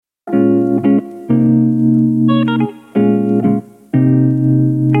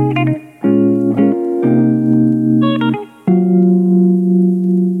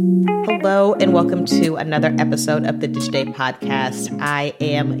another episode of the Digiday podcast. I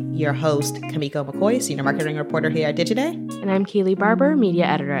am your host, Kamiko McCoy, Senior Marketing Reporter here at Digiday. And I'm Kaylee Barber, Media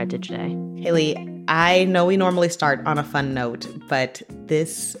Editor at Digiday. Kaylee, I know we normally start on a fun note, but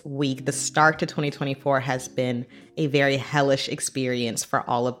this week, the start to 2024 has been a very hellish experience for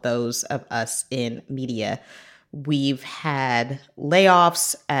all of those of us in media. We've had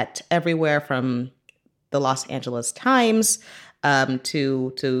layoffs at everywhere from the Los Angeles Times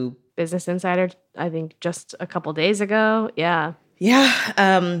to Business Insider, I think just a couple days ago. Yeah.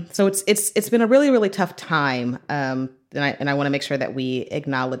 So it's been a really, really tough time. And I want to make sure that we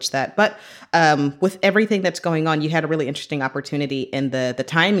acknowledge that. But with everything that's going on, you had a really interesting opportunity, and the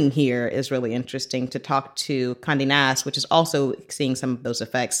timing here is really interesting to talk to Condé Nast, which is also seeing some of those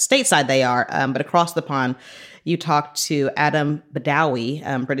effects. Stateside they are, but across the pond, you talked to Adam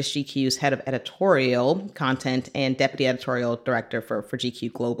Baidawi, British GQ's head of editorial content and deputy editorial director for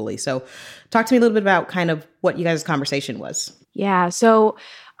GQ globally. So talk to me a little bit about kind of what you guys' conversation was. Yeah. So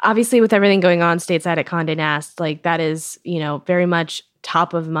obviously with everything going on stateside at Condé Nast, like that is, very much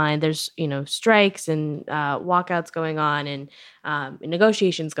top of mind. There's, strikes and walkouts going on and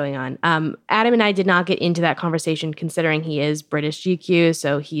negotiations going on. Adam and I did not get into that conversation considering he is British GQ,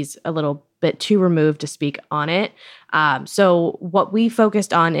 so he's a little bit too removed to speak on it. So what we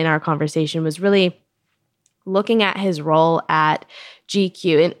focused on in our conversation was really looking at his role at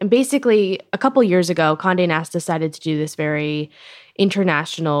GQ. And basically, a couple years ago, Condé Nast decided to do this very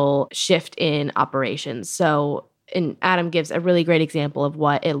international shift in operations. So, and Adam gives a really great example of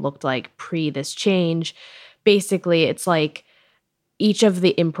what it looked like pre this change. Basically, it's like each of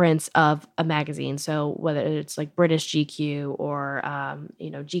the imprints of a magazine. So whether it's like British GQ or,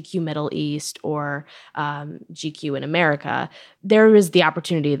 GQ Middle East or GQ in America, there was the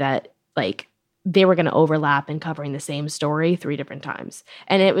opportunity that like they were going to overlap in covering the same story 3 different times.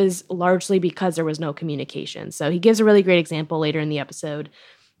 And it was largely because there was no communication. So he gives a really great example later in the episode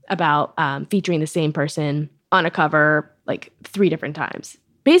about featuring the same person on a cover like 3 different times,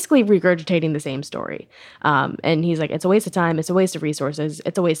 basically regurgitating the same story. And he's like, it's a waste of time. It's a waste of resources.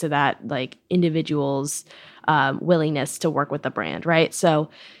 It's a waste of that like individual's willingness to work with the brand, right?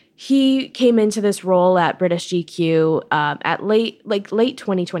 So he came into this role at British GQ at late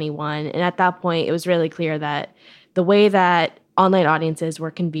 2021. And at that point, it was really clear that the way that online audiences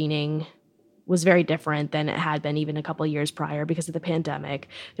were convening was very different than it had been even a couple of years prior because of the pandemic.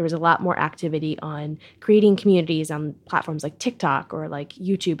 There was a lot more activity on creating communities on platforms like TikTok or like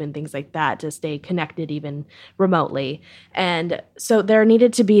YouTube and things like that to stay connected even remotely. And so there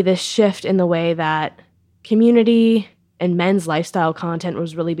needed to be this shift in the way that community and men's lifestyle content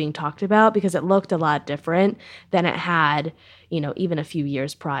was really being talked about because it looked a lot different than it had, even a few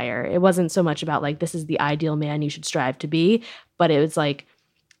years prior. It wasn't so much about like, this is the ideal man you should strive to be, but it was like,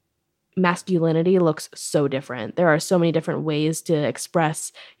 masculinity looks so different. There are so many different ways to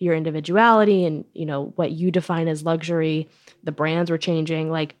express your individuality and, what you define as luxury. The brands were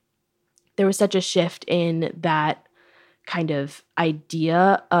changing. Like there was such a shift in that kind of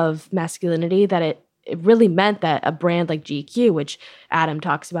idea of masculinity that it really meant that a brand like GQ, which Adam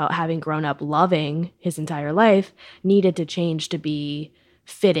talks about having grown up loving his entire life, needed to change to be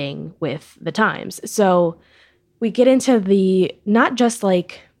fitting with the times. So we get into not just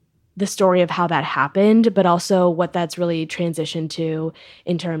like the story of how that happened, but also what that's really transitioned to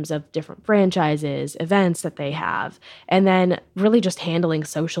in terms of different franchises, events that they have, and then really just handling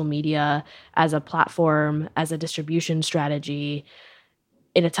social media as a platform, as a distribution strategy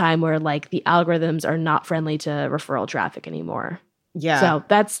in a time where like the algorithms are not friendly to referral traffic anymore. Yeah. So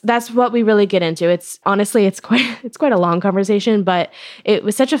that's what we really get into. It's honestly, it's quite a long conversation, but it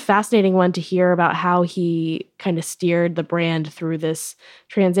was such a fascinating one to hear about how he kind of steered the brand through this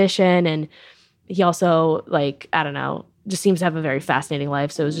transition. And he also just seems to have a very fascinating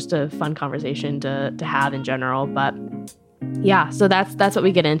life. So it was just a fun conversation to have in general. But yeah, so that's what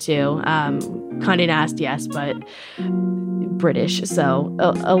we get into. Condé Nast, yes, but British, so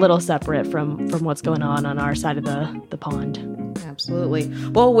a little separate from what's going on our side of the pond. Absolutely.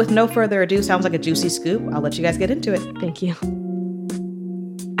 Well, with no further ado, sounds like a juicy scoop. I'll let you guys get into it. Thank you.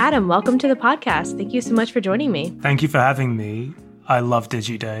 Adam, welcome to the podcast. Thank you so much for joining me. Thank you for having me. I love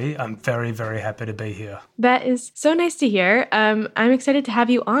Digiday. I'm very, very happy to be here. That is so nice to hear. I'm excited to have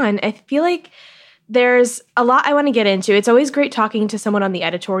you on. I feel like there's a lot I want to get into. It's always great talking to someone on the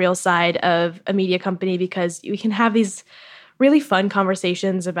editorial side of a media company because we can have these really fun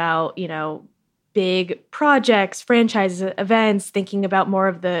conversations about, big projects, franchises, events, thinking about more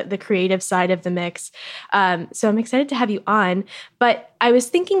of the creative side of the mix. So I'm excited to have you on. But I was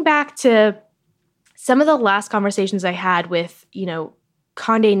thinking back to some of the last conversations I had with,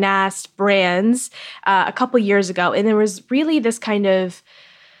 Condé Nast brands a couple years ago. And there was really this kind of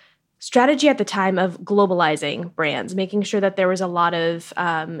strategy at the time of globalizing brands, making sure that there was a lot of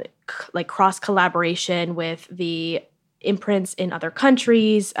like cross collaboration with the imprints in other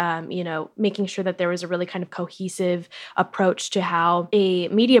countries, making sure that there was a really kind of cohesive approach to how a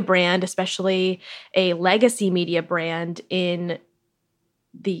media brand, especially a legacy media brand in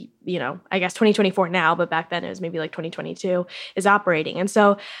the, I guess 2024 now, but back then it was maybe like 2022, is operating. And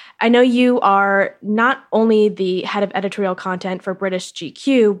so I know you are not only the head of editorial content for British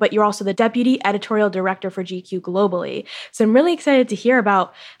GQ, but you're also the deputy editorial director for GQ globally. So I'm really excited to hear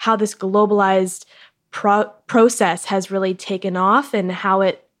about how this globalized process has really taken off and how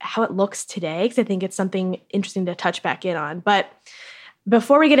it looks today, because I think it's something interesting to touch back in on. But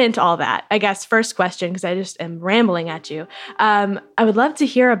before we get into all that, I guess first question, because I just am rambling at you, I would love to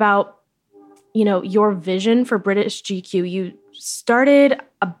hear about, your vision for British GQ. You started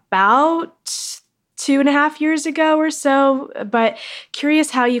about 2.5 years ago or so, but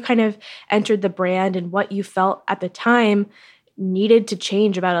curious how you kind of entered the brand and what you felt at the time needed to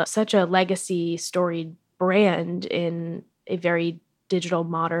change about such a legacy storied brand in a very digital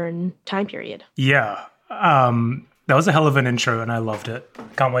modern time period. Yeah. That was a hell of an intro and I loved it.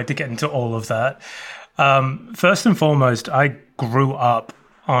 Can't wait to get into all of that. First and foremost, I grew up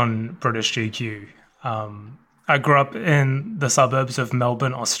on British GQ. I grew up in the suburbs of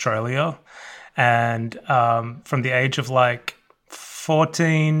Melbourne, Australia. And from the age of like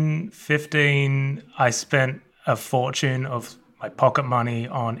 14, 15, I spent a fortune of my pocket money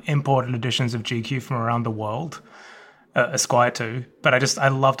on imported editions of GQ from around the world. Esquire too, but I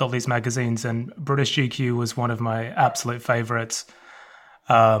loved all these magazines, and British GQ was one of my absolute favorites.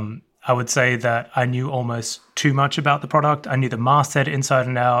 I would say that I knew almost too much about the product. I knew the masthead inside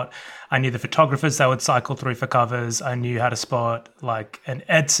and out. I knew the photographers that would cycle through for covers. I knew how to spot like an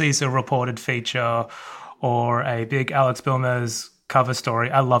Ed Caesar reported feature or a big Alex Bilmes cover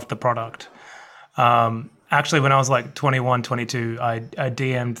story. I loved the product. Actually, when I was like 21, 22, I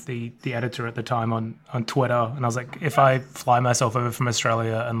DM'd the editor at the time on Twitter, and I was like, if I fly myself over from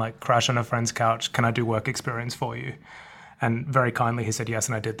Australia and like crash on a friend's couch, can I do work experience for you? And very kindly, he said yes,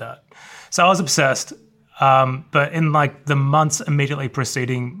 and I did that. So I was obsessed. But in like the months immediately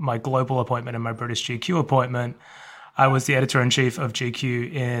preceding my global appointment and my British GQ appointment, I was the editor-in-chief of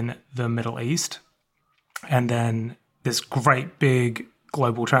GQ in the Middle East. And then this great big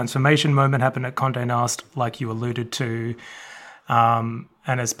global transformation moment happened at Condé Nast, like you alluded to. And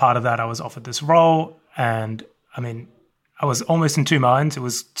as part of that, I was offered this role. And I mean, I was almost in two minds. It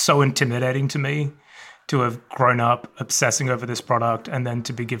was so intimidating to me to have grown up obsessing over this product, and then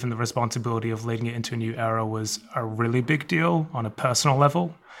to be given the responsibility of leading it into a new era was a really big deal on a personal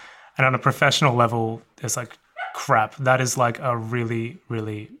level. And on a professional level, it's like, crap, that is like a really,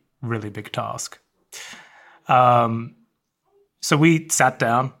 really, really big task. So we sat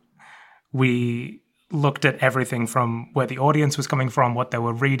down, we looked at everything from where the audience was coming from, what they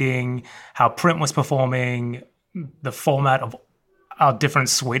were reading, how print was performing, the format of our different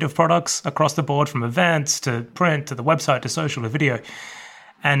suite of products across the board, from events to print to the website to social to video.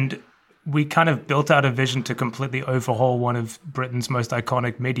 And we kind of built out a vision to completely overhaul one of Britain's most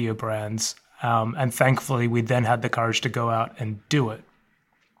iconic media brands. And thankfully, we then had the courage to go out and do it.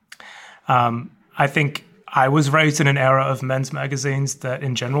 I think I was raised in an era of men's magazines that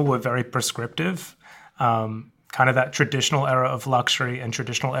in general were very prescriptive, kind of that traditional era of luxury and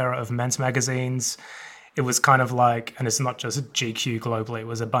traditional era of men's magazines. It was kind of like, and it's not just GQ globally, it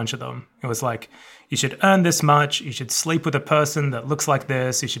was a bunch of them. It was like, you should earn this much, you should sleep with a person that looks like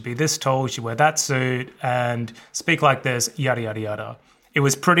this, you should be this tall, you should wear that suit, and speak like this, yada, yada, yada. It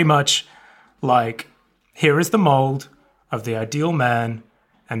was pretty much like, here is the mold of the ideal man,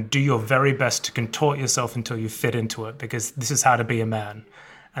 and do your very best to contort yourself until you fit into it, because this is how to be a man.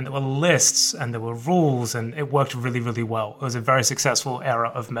 And there were lists and there were rules, and it worked really, really well. It was a very successful era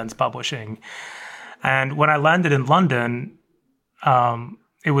of men's publishing. And when I landed in London,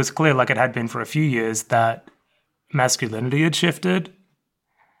 it was clear, like it had been for a few years, that masculinity had shifted.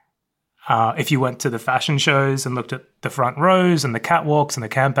 If you went to the fashion shows and looked at the front rows and the catwalks and the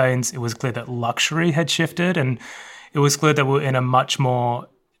campaigns, it was clear that luxury had shifted. And it was clear that we're in a much more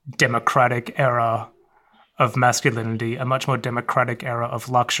democratic era of masculinity, a much more democratic era of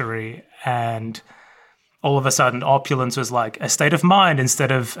luxury. And all of a sudden, opulence was like a state of mind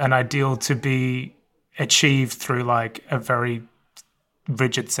instead of an ideal to be achieved through like a very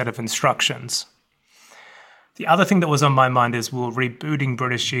rigid set of instructions. The other thing that was on my mind as we were rebooting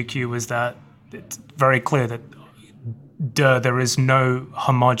British GQ was that it's very clear that there is no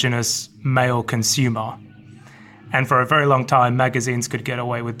homogenous male consumer. And for a very long time, magazines could get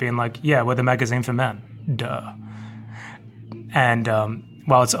away with being like, yeah, we're the magazine for men. Duh. And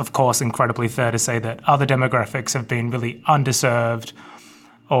while it's, of course, incredibly fair to say that other demographics have been really underserved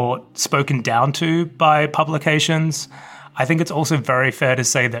or spoken down to by publications, I think it's also very fair to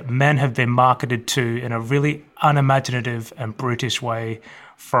say that men have been marketed to in a really unimaginative and brutish way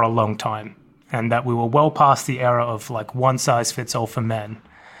for a long time, and that we were well past the era of like one size fits all for men.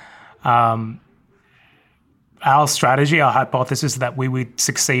 Our strategy, our hypothesis is that we would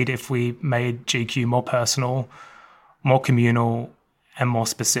succeed if we made GQ more personal, more communal, and more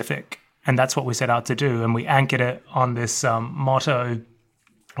specific. And that's what we set out to do. And we anchored it on this motto,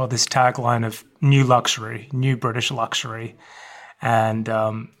 or this tagline of new luxury, new British luxury. And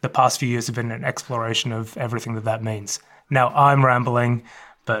the past few years have been an exploration of everything that means. Now, I'm rambling,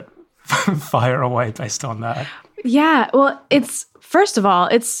 but fire away based on that. Yeah, well, first of all,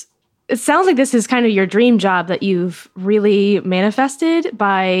 it sounds like this is kind of your dream job that you've really manifested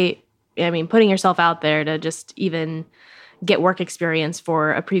by, putting yourself out there to just even get work experience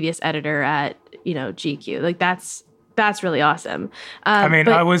for a previous editor at, GQ. Like that's really awesome.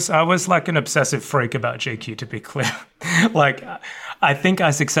 I was like an obsessive freak about GQ, to be clear. Like, I think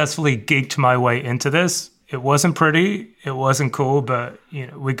I successfully geeked my way into this. It wasn't pretty, it wasn't cool, but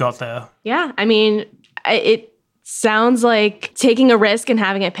we got there. Yeah, it sounds like taking a risk and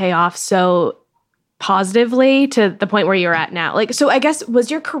having it pay off so positively to the point where you're at now. Like, so I guess, was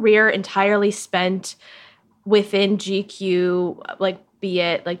your career entirely spent within GQ, like, be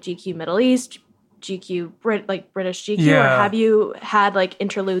it like GQ Middle East, GQ British GQ, or have you had like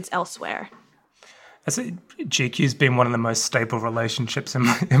interludes elsewhere? GQ's been one of the most stable relationships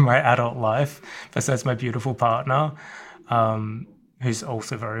in my adult life, besides my beautiful partner, who's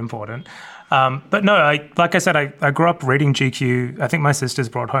also very important. But no, like I said, I grew up reading GQ. I think my sisters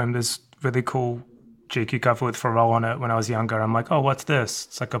brought home this really cool GQ cover with Pharrell on it when I was younger. I'm like, oh, what's this?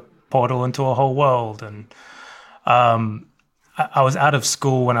 It's like a portal into a whole world. And I was out of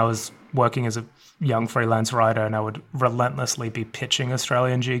school when I was working as a young freelance writer, and I would relentlessly be pitching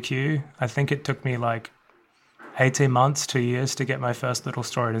Australian GQ. I think it took me like 18 months, 2 years to get my first little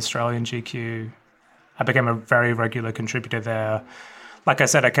story in Australian GQ. I became a very regular contributor there. Like I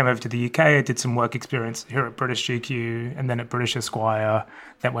said, I came over to the UK, I did some work experience here at British GQ and then at British Esquire,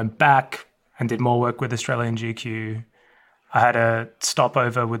 then went back and did more work with Australian GQ. I had a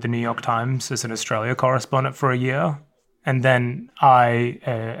stopover with the New York Times as an Australia correspondent for a year. And then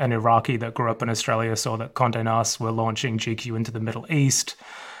an Iraqi that grew up in Australia, saw that Condé Nast were launching GQ into the Middle East.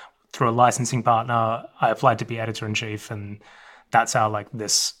 Through a licensing partner, I applied to be editor-in-chief, and that's how like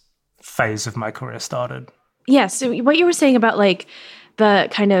this phase of my career started. Yeah, so what you were saying about like the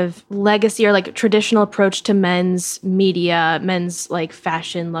kind of legacy or like traditional approach to men's media, men's like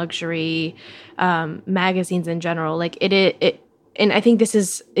fashion, luxury, magazines in general, like it and I think this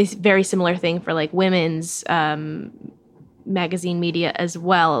is a very similar thing for like women's magazine media as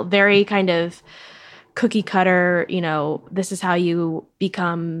well. Very kind of cookie cutter, this is how you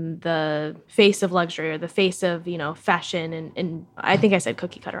become the face of luxury or the face of, fashion. And I think I said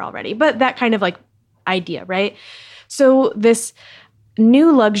cookie cutter already, but that kind of like idea, right? So this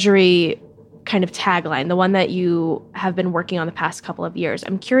new luxury kind of tagline, the one that you have been working on the past couple of years,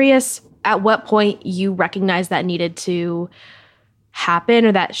 I'm curious at what point you recognize that needed to happen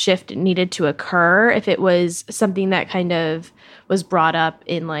or that shift needed to occur, if it was something that kind of was brought up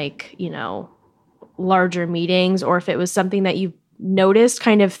in like, larger meetings, or if it was something that you noticed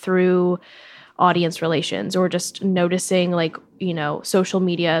kind of through audience relations or just noticing like, social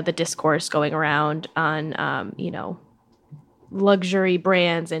media, the discourse going around on, luxury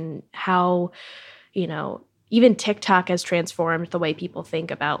brands and how, even TikTok has transformed the way people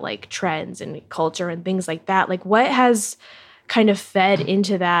think about like trends and culture and things like that. Like what has kind of fed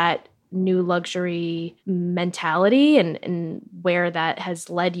into that new luxury mentality and where that has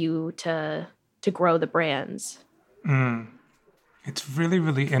led you to grow the brands? It's really,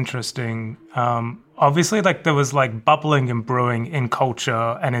 really interesting. Obviously, like there was like bubbling and brewing in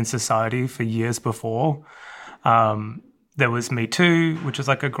culture and in society for years before. There was Me Too, which is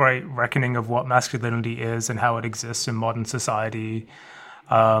like a great reckoning of what masculinity is and how it exists in modern society.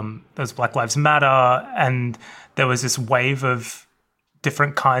 There's Black Lives Matter, and there was this wave of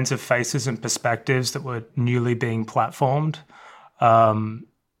different kinds of faces and perspectives that were newly being platformed. And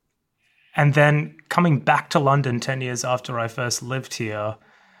then coming back to London 10 years after I first lived here,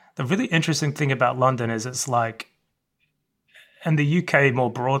 the really interesting thing about London is it's like, and the UK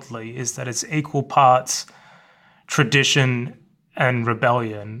more broadly, is that it's equal parts tradition and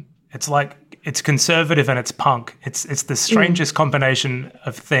rebellion. It's like it's conservative and it's punk. It's the strangest combination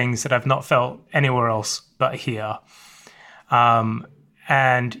of things that I've not felt anywhere else but here.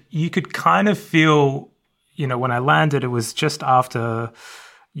 And you could kind of feel, when I landed, it was just after,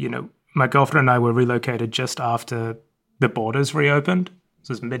 my girlfriend and I were relocated just after the borders reopened. This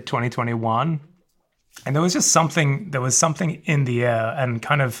was mid-2021. And there was something in the air, and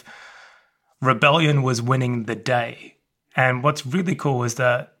kind of rebellion was winning the day. And what's really cool is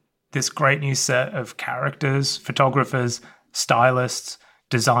that this great new set of characters, photographers, stylists,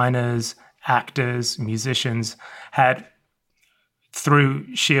 designers, actors, musicians had,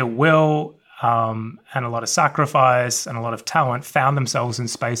 through sheer will and a lot of sacrifice and a lot of talent, found themselves in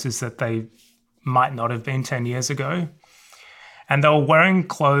spaces that they might not have been 10 years ago. And they were wearing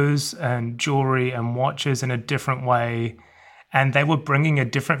clothes and jewelry and watches in a different way. And they were bringing a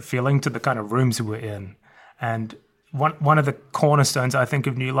different feeling to the kind of rooms we were in. And one of the cornerstones, I think,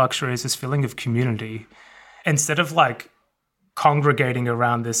 of new luxury is this feeling of community. Instead of like congregating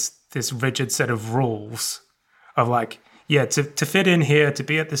around this rigid set of rules of like, to fit in here, to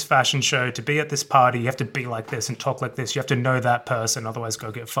be at this fashion show, to be at this party, you have to be like this and talk like this. You have to know that person, otherwise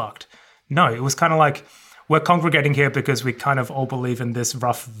go get fucked. No, it was kind of like, we're congregating here because we kind of all believe in this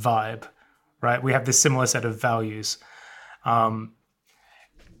rough vibe, right? We have this similar set of values.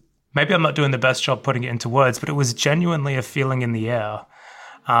 Maybe I'm not doing the best job putting it into words, but it was genuinely a feeling in the air.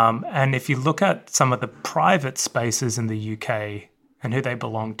 And if you look at some of the private spaces in the UK and who they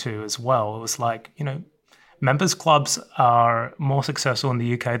belong to as well, it was like, members clubs are more successful in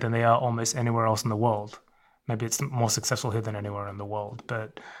the UK than they are almost anywhere else in the world. Maybe it's more successful here than anywhere in the world.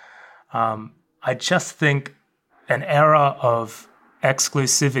 But I just think an era of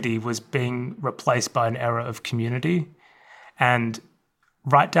exclusivity was being replaced by an era of community. And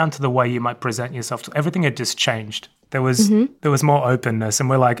right down to the way you might present yourself, everything had just changed. There was more openness, and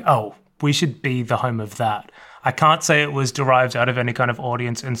we're like, oh, we should be the home of that. I can't say it was derived out of any kind of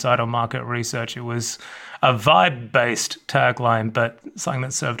audience insight or market research. It was a vibe-based tagline, but something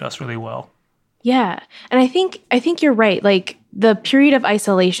that served us really well. Yeah. And I think you're right. Like the period of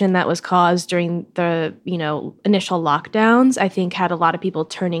isolation that was caused during the, initial lockdowns, I think had a lot of people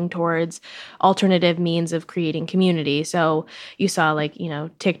turning towards alternative means of creating community. So you saw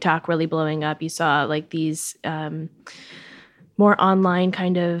TikTok really blowing up. You saw these more online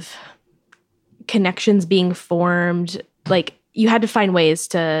kind of connections being formed. Like you had to find ways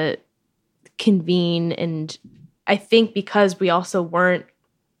to convene. And I think because we also weren't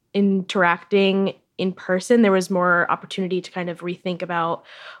interacting in person, there was more opportunity to kind of rethink about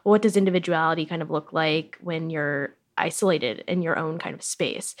what does individuality kind of look like when you're isolated in your own kind of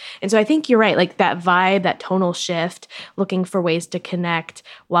space. And so I think you're right, like that vibe, that tonal shift, looking for ways to connect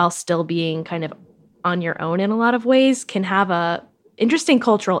while still being kind of on your own in a lot of ways can have a interesting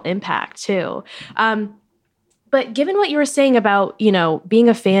cultural impact too. But given what you were saying about, being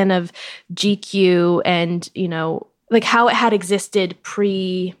a fan of GQ and, how it had existed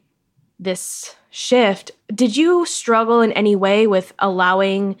pre this shift, did you struggle in any way with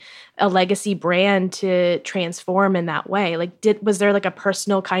allowing a legacy brand to transform in that way? Was there a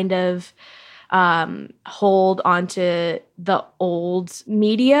personal kind of hold onto the old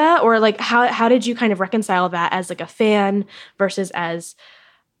media, or how did you kind of reconcile that as a fan versus as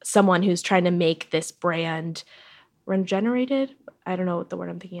someone who's trying to make this brand regenerated? I don't know what the word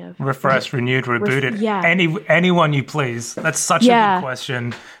I'm thinking of. Refreshed, renewed, rebooted. Yeah. Anyone you please. That's such a good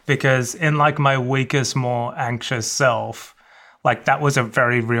question, because in my weakest, more anxious self, that was a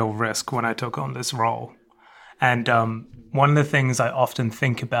very real risk when I took on this role. And one of the things I often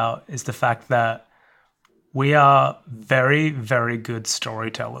think about is the fact that we are very, very good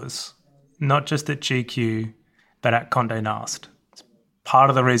storytellers, not just at GQ, but at Condé Nast. It's part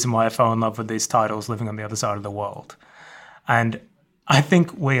of the reason why I fell in love with these titles living on the other side of the world. And I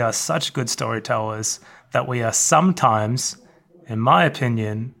think we are such good storytellers that we are sometimes, in my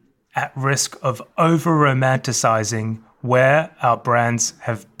opinion, at risk of over-romanticizing where our brands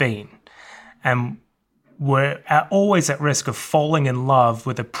have been. And we're always at risk of falling in love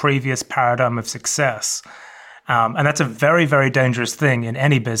with a previous paradigm of success. And that's a very, very dangerous thing in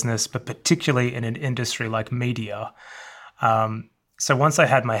any business, but particularly in an industry like media. So once I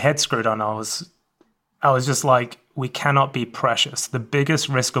had my head screwed on, I was just like, we cannot be precious. The biggest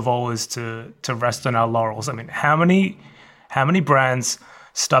risk of all is to rest on our laurels. I mean, how many brands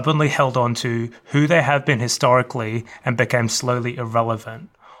stubbornly held on to who they have been historically and became slowly irrelevant,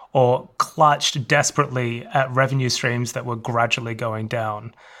 or clutched desperately at revenue streams that were gradually going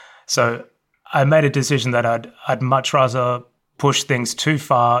down? So I made a decision that I'd much rather push things too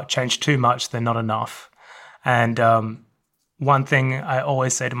far, change too much than not enough. And one thing I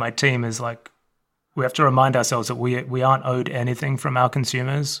always say to my team is we have to remind ourselves that we aren't owed anything from our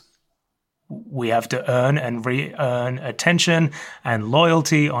consumers. We have to earn and re-earn attention and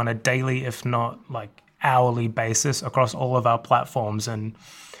loyalty on a daily, if not like hourly basis across all of our platforms. And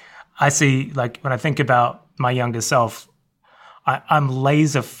I see, like, when I think about my younger self, I'm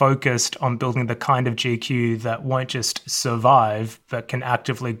laser focused on building the kind of GQ that won't just survive, but can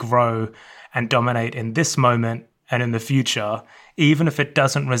actively grow and dominate in this moment and in the future, even if it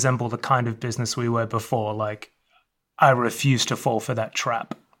doesn't resemble the kind of business we were before. Like, I refuse to fall for that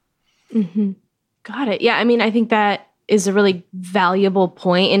trap. Mm-hmm. Got it. Yeah, I mean, I think that is a really valuable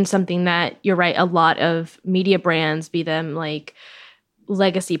point, and something that, you're right, a lot of media brands, be them like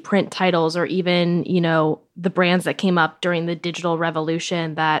legacy print titles or even, the brands that came up during the digital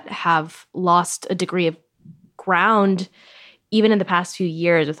revolution that have lost a degree of ground even in the past few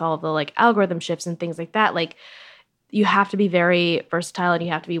years with all of the like algorithm shifts and things like that. Like, you have to be very versatile and you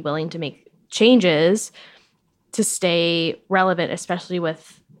have to be willing to make changes to stay relevant, especially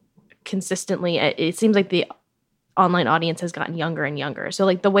with consistently. It seems like the online audience has gotten younger and younger. So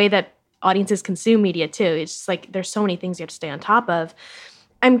like the way that audiences consume media too, it's just like there's so many things you have to stay on top of.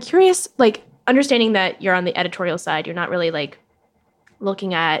 I'm curious, like, understanding that you're on the editorial side, you're not really like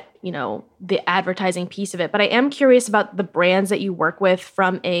looking at, the advertising piece of it, but I am curious about the brands that you work with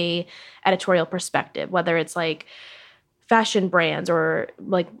from a editorial perspective, whether it's like fashion brands or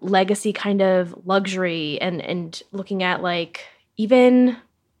like legacy kind of luxury, and looking at like even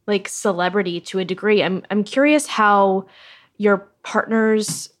like celebrity to a degree. I'm curious how your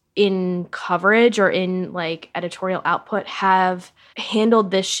partners in coverage or in like editorial output have handled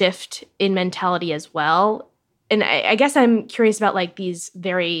this shift in mentality as well. And I guess I'm curious about like these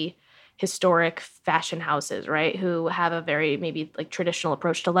very historic fashion houses, right, who have a very maybe like traditional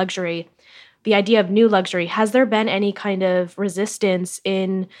approach to luxury. The idea of new luxury, has there been any kind of resistance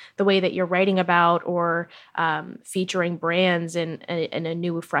in the way that you're writing about or featuring brands in a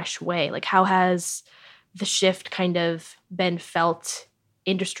new, fresh way? Like, how has the shift kind of been felt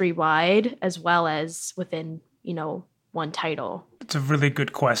industry-wide as well as within, one title? It's a really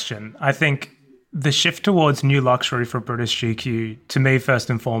good question. I think the shift towards new luxury for British GQ, to me, first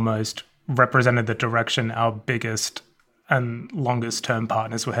and foremost, represented the direction our biggest and longest term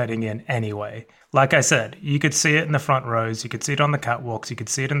partners were heading in anyway. Like I said, you could see it in the front rows, you could see it on the catwalks, you could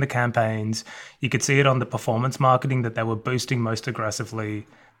see it in the campaigns, you could see it on the performance marketing that they were boosting most aggressively.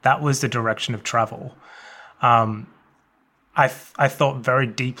 That was the direction of travel. I thought very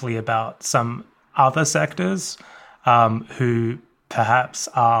deeply about some other sectors who perhaps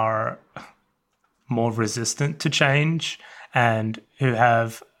are more resistant to change and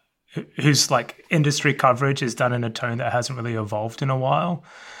whose like industry coverage is done in a tone that hasn't really evolved in a while.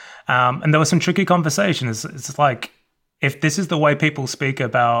 And there was some tricky conversations. It's like, if this is the way people speak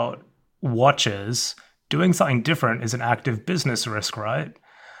about watches, doing something different is an active business risk, right?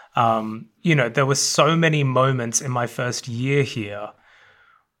 There were so many moments in my first year here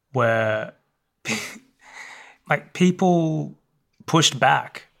where like people pushed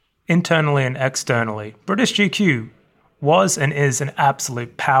back internally and externally. British GQ was and is an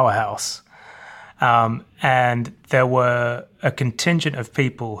absolute powerhouse. And there were a contingent of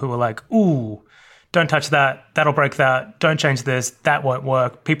people who were like, ooh, don't touch that. That'll break that. Don't change this. That won't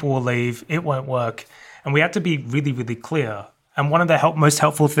work. People will leave. It won't work. And we had to be really, really clear. And one of the most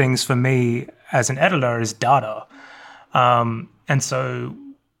helpful things for me as an editor is data. And so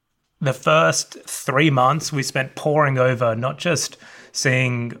the first 3 months we spent poring over not just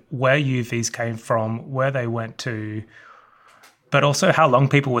seeing where UVs came from, where they went to, but also how long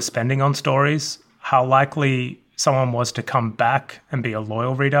people were spending on stories, how likely someone was to come back and be a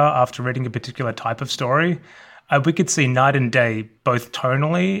loyal reader after reading a particular type of story. We could see night and day, both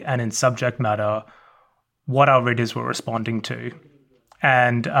tonally and in subject matter, what our readers were responding to.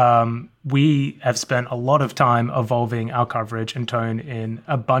 And we have spent a lot of time evolving our coverage and tone in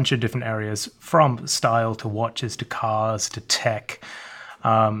a bunch of different areas, from style to watches to cars to tech,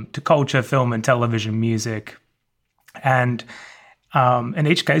 to culture, film and television, music. And in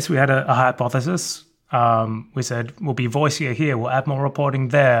each case, we had a hypothesis. We said, we'll be voicier here, we'll add more reporting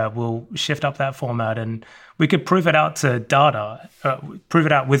there, we'll shift up that format, and we could prove it out with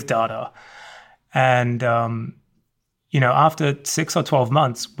data. And, after 6 or 12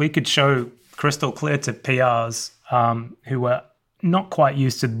 months, we could show crystal clear to PRs who were not quite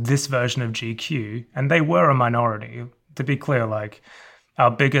used to this version of GQ, and they were a minority. To be clear, like,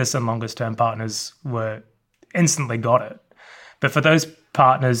 our biggest and longest term partners instantly got it. But for those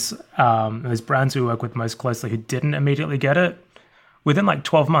partners, those brands we work with most closely who didn't immediately get it, within like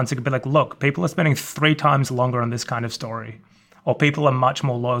 12 months, it could be like, look, people are spending 3 times longer on this kind of story. or people are much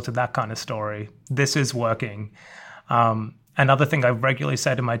more loyal to that kind of story. This is working. Another thing I regularly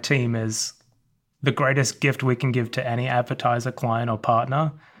say to my team is the greatest gift we can give to any advertiser, client, or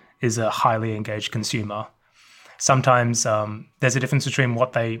partner is a highly engaged consumer. Sometimes there's a difference between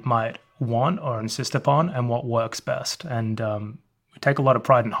what they might want or insist upon and what works best. And we take a lot of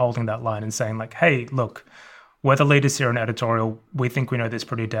pride in holding that line and saying like, hey, look, we're the leaders here in editorial. We think we know this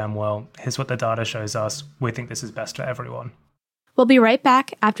pretty damn well. Here's what the data shows us. We think this is best for everyone. We'll be right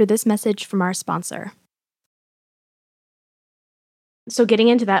back after this message from our sponsor. So getting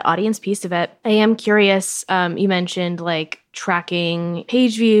into that audience piece of it, I am curious, you mentioned like tracking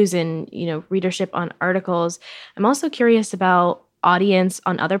page views and, readership on articles. I'm also curious about audience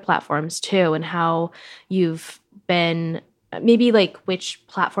on other platforms too, and how you've been, maybe like which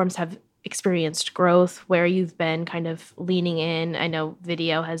platforms have experienced growth, where you've been kind of leaning in. I know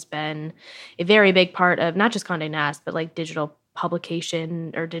video has been a very big part of not just Condé Nast, but like digital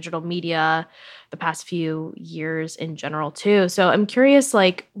publication or digital media the past few years in general too. So I'm curious,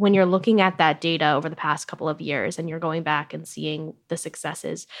 like when you're looking at that data over the past couple of years and you're going back and seeing the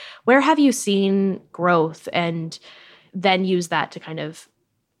successes, where have you seen growth and then use that to kind of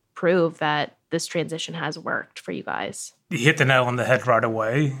prove that this transition has worked for you guys? You hit the nail on the head right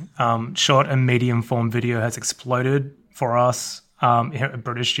away. Short and medium form video has exploded for us here at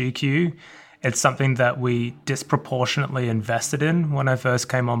British GQ. It's something that we disproportionately invested in when I first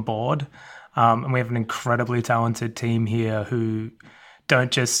came on board. And we have an incredibly talented team here who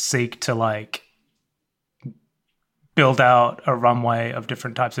don't just seek to like build out a runway of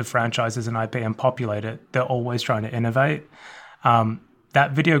different types of franchises and IP and populate it. They're always trying to innovate.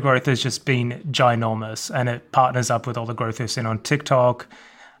 That video growth has just been ginormous, and it partners up with all the growth we've seen on TikTok.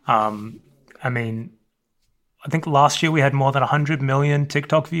 I think last year we had more than 100 million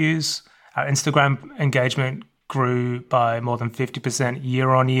TikTok views. Our Instagram engagement grew by more than 50% year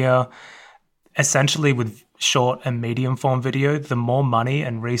on year. Essentially, with short and medium form video, the more money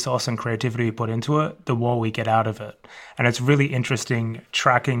and resource and creativity we put into it, the more we get out of it. And it's really interesting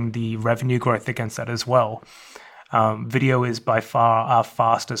tracking the revenue growth against that as well. Video is by far our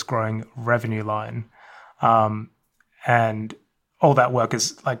fastest growing revenue line. And all that work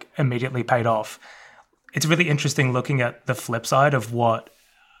is like immediately paid off. It's really interesting looking at the flip side of what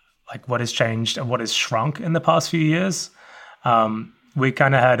has changed and what has shrunk in the past few years. We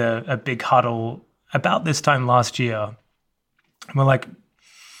kind of had a big huddle about this time last year. And we're like,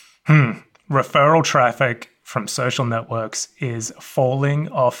 referral traffic from social networks is falling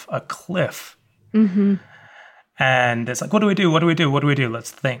off a cliff. Mm-hmm. And it's like, what do we do?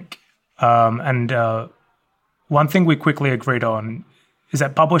 Let's think. One thing we quickly agreed on is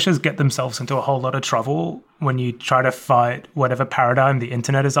that publishers get themselves into a whole lot of trouble when you try to fight whatever paradigm the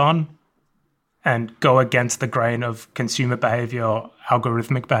internet is on and go against the grain of consumer behavior or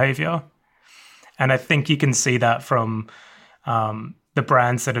algorithmic behavior. And I think you can see that from the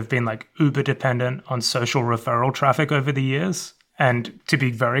brands that have been like uber dependent on social referral traffic over the years. And to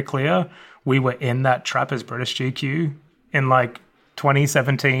be very clear, we were in that trap as British GQ. In like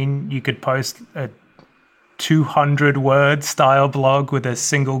 2017, you could post a 200-word style blog with a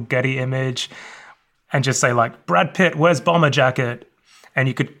single Getty image and just say like, Brad Pitt wears bomber jacket. And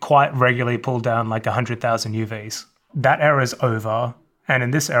you could quite regularly pull down like 100,000 UVs. That era is over. And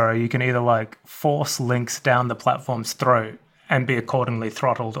in this era, you can either like force links down the platform's throat and be accordingly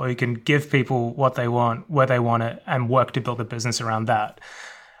throttled, or you can give people what they want, where they want it, and work to build a business around that.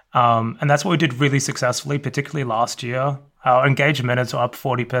 And that's what we did really successfully, particularly last year. Our engaged minutes are up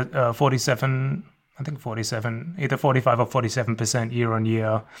 47, either 45 or 47% year on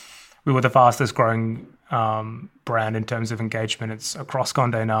year. We were the fastest growing brand in terms of engagement. It's across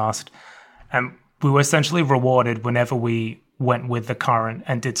Condé Nast. And we were essentially rewarded whenever we went with the current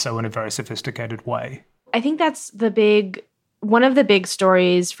and did so in a very sophisticated way. I think that's one of the big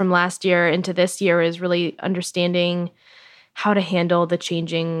stories from last year into this year is really understanding how to handle the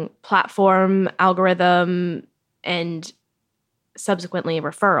changing platform algorithm and subsequently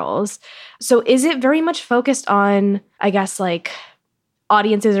referrals. So is it very much focused on, I guess, like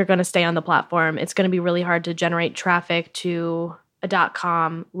audiences are going to stay on the platform. It's going to be really hard to generate traffic to a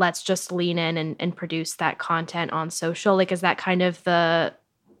 .com. Let's just lean in and produce that content on social. Like, is that kind of the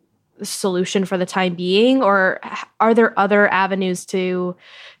solution for the time being? Or are there other avenues to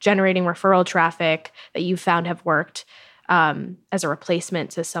generating referral traffic that you found have worked as a replacement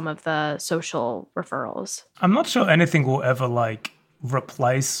to some of the social referrals? I'm not sure anything will ever like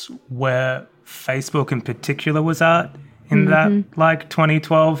replace where Facebook in particular was at in that like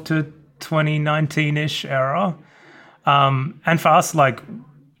 2012 to 2019-ish era. And for us, like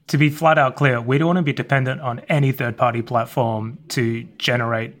to be flat out clear, we don't want to be dependent on any third-party platform to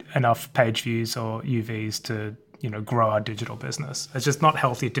generate enough page views or UVs to, grow our digital business. It's just not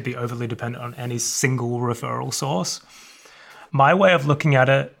healthy to be overly dependent on any single referral source. My way of looking at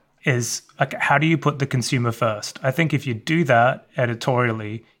it is, like, how do you put the consumer first? I think if you do that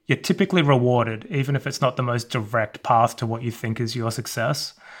editorially, you're typically rewarded, even if it's not the most direct path to what you think is your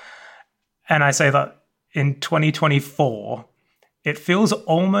success. And I say that in 2024, it feels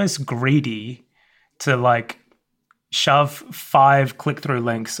almost greedy to like shove 5 click-through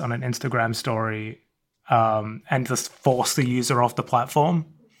links on an Instagram story and just force the user off the platform.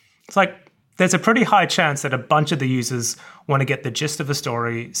 It's like there's a pretty high chance that a bunch of the users want to get the gist of a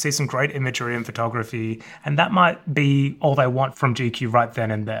story, see some great imagery and photography, and that might be all they want from GQ right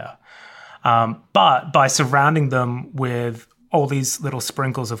then and there. But by surrounding them with all these little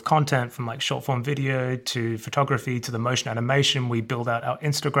sprinkles of content, from like short form video to photography to the motion animation we build out our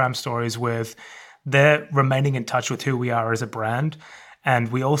Instagram stories with, they're remaining in touch with who we are as a brand.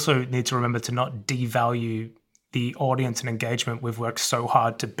 And we also need to remember to not devalue the audience and engagement we've worked so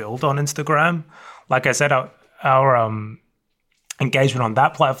hard to build on Instagram. Like I said, our engagement on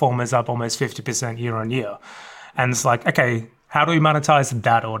that platform is up almost 50% year on year. And it's like, okay, how do we monetize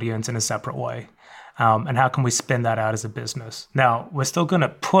that audience in a separate way? And how can we spin that out as a business? Now, we're still going to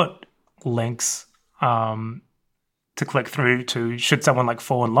put links to click through to, should someone like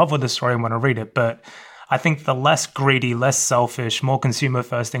fall in love with the story and want to read it. But I think the less greedy, less selfish, more consumer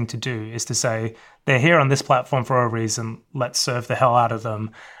first thing to do is to say, they're here on this platform for a reason. Let's serve the hell out of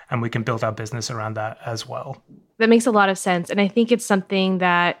them. And we can build our business around that as well. That makes a lot of sense. And I think it's something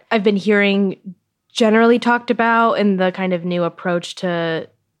that I've been hearing generally talked about in the kind of new approach to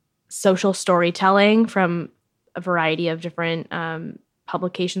social storytelling from a variety of different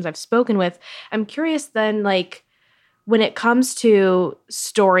publications I've spoken with. I'm curious then, like, when it comes to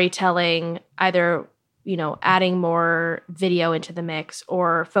storytelling, either, adding more video into the mix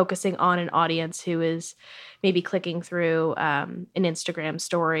or focusing on an audience who is maybe clicking through an Instagram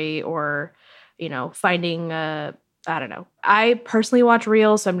story or, finding I don't know. I personally watch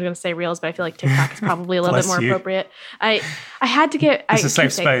Reels, so I'm going to say Reels, but I feel like TikTok is probably a little bit more appropriate. I had to get... It's a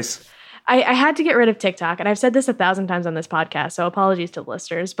safe space. I had to get rid of TikTok, and I've said this 1,000 times on this podcast, so apologies to the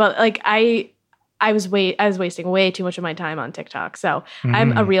listeners. But like I was wasting way too much of my time on TikTok, so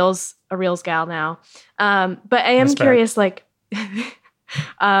I'm a Reels gal now. But I am curious, like,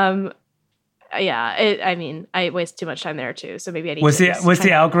 I waste too much time there too. So maybe I need. Was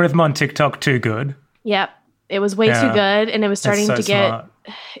the algorithm on TikTok too good? Yep. It was way too good, and it was starting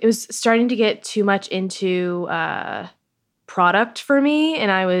to get too much into product for me, and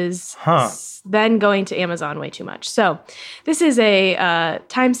I was then going to Amazon way too much. So this is a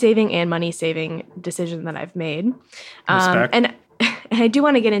time-saving and money-saving decision that I've made. And I do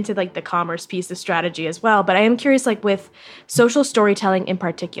want to get into like the commerce piece, the strategy as well, but I am curious, like with social storytelling in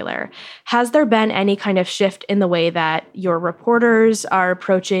particular, has there been any kind of shift in the way that your reporters are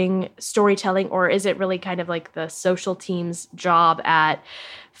approaching storytelling, or is it really kind of like the social team's job at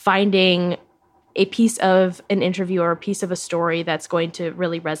finding a piece of an interview or a piece of a story that's going to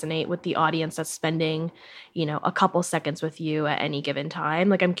really resonate with the audience that's spending, a couple seconds with you at any given time?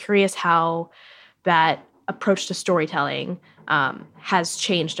 Like, I'm curious how that approach to storytelling has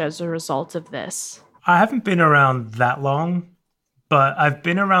changed as a result of this. I haven't been around that long, but I've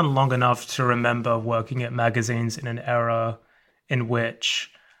been around long enough to remember working at magazines in an era in which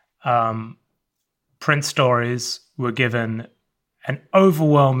print stories were given an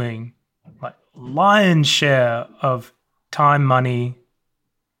overwhelming, like, lion's share of time, money,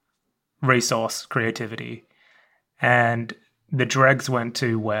 resource, creativity. And the dregs went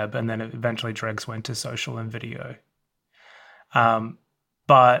to web, and then eventually dregs went to social and video.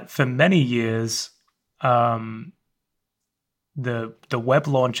 But for many years, the web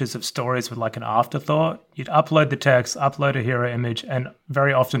launches of stories were like an afterthought. You'd upload the text, upload a hero image, and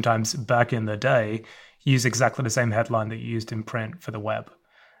very oftentimes back in the day, use exactly the same headline that you used in print for the web.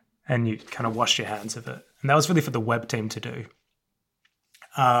 And you kind of washed your hands of it. And that was really for the web team to do.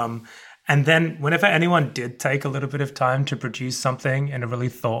 And then whenever anyone did take a little bit of time to produce something in a really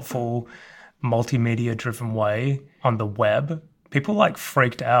thoughtful, multimedia-driven way on the web, people like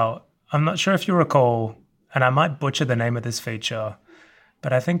freaked out. I'm not sure if you recall, and I might butcher the name of this feature,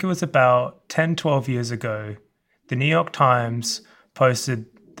 but I think it was about 10, 12 years ago, the New York Times posted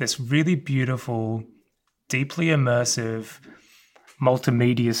this really beautiful, deeply immersive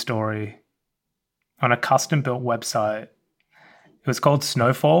multimedia story on a custom-built website. It was called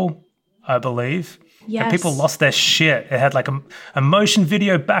Snowfall, I believe. Yes. And people lost their shit. It had like a motion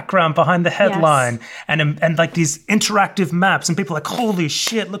video background behind the headline and like these interactive maps. And people are like, holy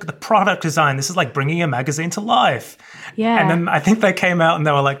shit, look at the product design. This is like bringing a magazine to life. Yeah. And then I think they came out and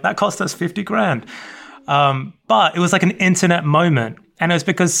they were like, that cost us $50,000. But it was like an internet moment. And it was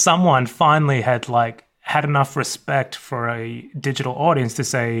because someone finally had enough respect for a digital audience to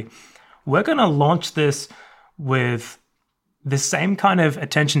say, we're going to launch this with the same kind of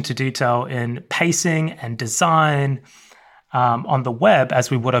attention to detail in pacing and design on the web as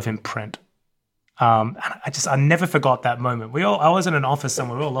we would have in print. And I never forgot that moment. I was in an office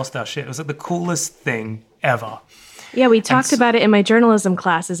somewhere, we all lost our shit. It was like the coolest thing ever. Yeah, we talked about it in my journalism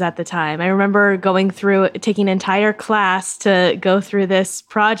classes at the time. I remember taking an entire class to go through this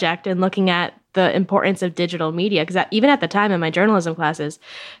project and looking at the importance of digital media. Because even at the time in my journalism classes,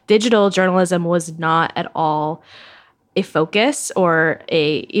 digital journalism was not at all a focus or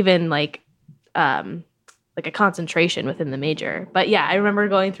even like a concentration within the major. But yeah, I remember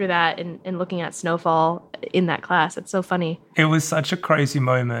going through that and looking at Snowfall in that class. It's so funny. It was such a crazy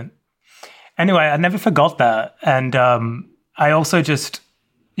moment. Anyway, I never forgot that. And I also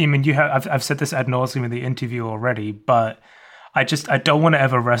I've said this ad nauseum in the interview already, but I don't want to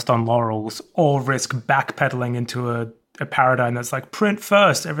ever rest on laurels or risk backpedaling into a paradigm that's like print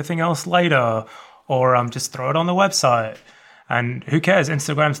first, everything else later, or just throw it on the website. And who cares?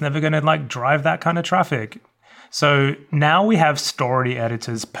 Instagram's never going to drive that kind of traffic. So now we have story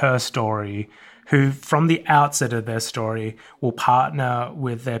editors per story who, from the outset of their story, will partner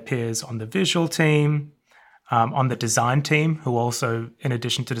with their peers on the visual team, on the design team, who also, in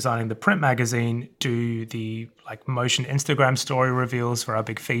addition to designing the print magazine, do the motion Instagram story reveals for our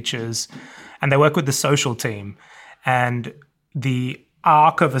big features. And they work with the social team. And the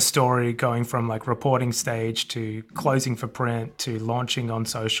arc of a story going from reporting stage to closing for print to launching on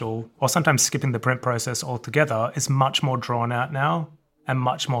social, or sometimes skipping the print process altogether, is much more drawn out now and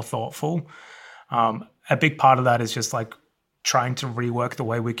much more thoughtful. A big part of that is just trying to rework the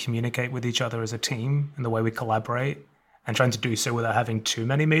way we communicate with each other as a team and the way we collaborate, and trying to do so without having too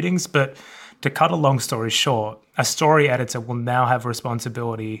many meetings. But to cut a long story short, a story editor will now have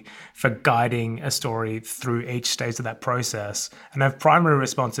responsibility for guiding a story through each stage of that process, and have primary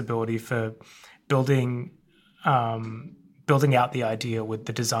responsibility for building out the idea with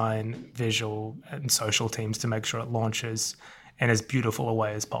the design, visual, and social teams to make sure it launches in as beautiful a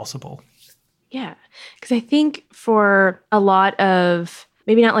way as possible. Yeah, because I think for a lot of,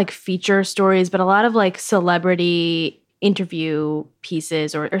 maybe not feature stories, but a lot of celebrity interview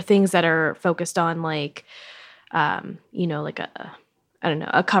pieces or things that are focused on a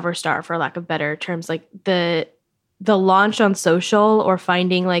cover star, for lack of better terms, the launch on social or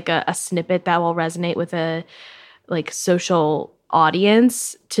finding a snippet that will resonate with a social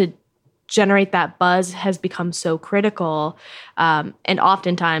audience to generate that buzz has become so critical. And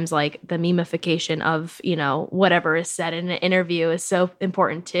oftentimes the memification of, whatever is said in an interview is so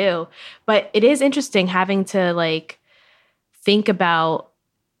important too. But it is interesting having to think about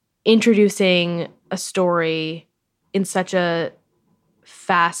introducing a story in such a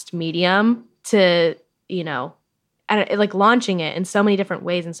fast medium to, launching it in so many different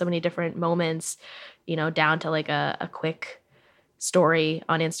ways and so many different moments, down to a quick story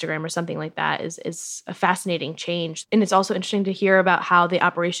on Instagram or something like that is a fascinating change. And it's also interesting to hear about how the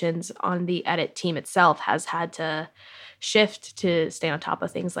operations on the edit team itself has had to shift to stay on top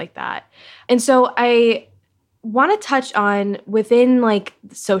of things like that. And so I want to touch on within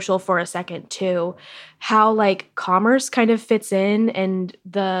social for a second too, how commerce kind of fits in, and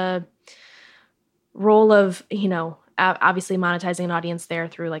the role of, obviously monetizing an audience there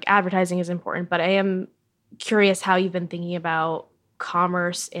through advertising is important, but I am curious how you've been thinking about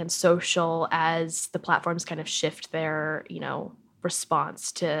commerce and social as the platforms kind of shift their,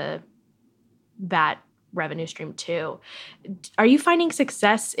 response to that revenue stream too. Are you finding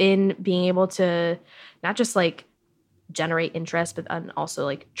success in being able to not just generate interest, but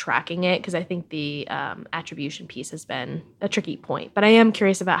also tracking it? Because I think the attribution piece has been a tricky point, but I am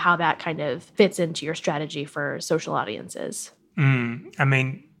curious about how that kind of fits into your strategy for social audiences.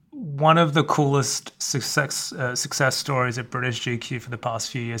 One of the coolest success stories at British GQ for the past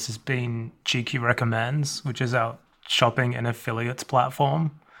few years has been GQ Recommends, which is our shopping and affiliates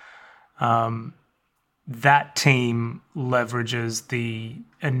platform. That team leverages the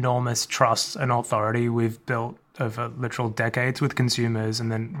enormous trust and authority we've built over literal decades with consumers,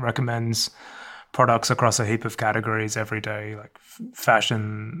 and then recommends products across a heap of categories every day, like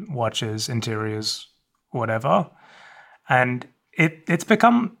fashion, watches, interiors, whatever. And it's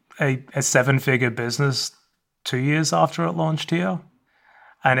become a seven-figure business 2 years after it launched here.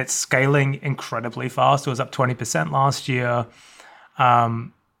 and it's scaling incredibly fast. It was up 20% last year.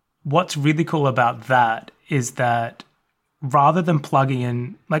 What's really cool about that is that rather than plugging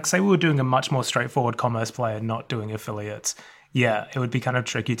in, like say we were doing a much more straightforward commerce play and not doing affiliates, yeah, it would be kind of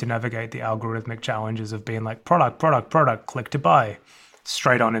tricky to navigate the algorithmic challenges of being like product, click to buy,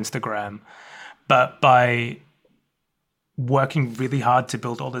 straight on Instagram. But by working really hard to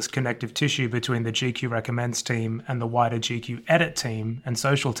build all this connective tissue between the GQ Recommends team and the wider GQ Edit team and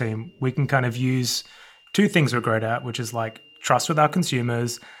social team, we can kind of use two things we're great at, which is like trust with our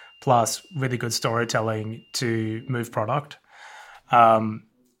consumers plus really good storytelling to move product.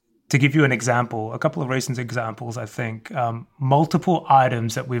 To give you an example, a couple of recent examples, I think, multiple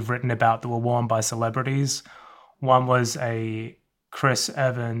items that we've written about that were worn by celebrities. One was a Chris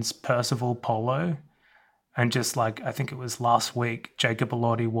Evans Percival polo. And just like, I think it was last week, Jacob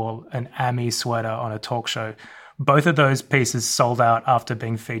Elordi wore an Amy sweater on a talk show. Both of those pieces sold out after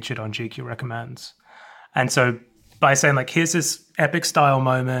being featured on GQ Recommends. And so by saying like, here's this epic style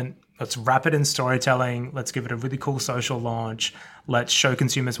moment, let's wrap it in storytelling, let's give it a really cool social launch, let's show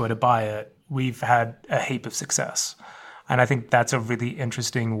consumers where to buy it, we've had a heap of success. And I think that's a really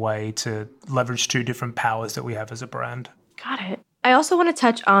interesting way to leverage two different powers that we have as a brand. Got it. I also want to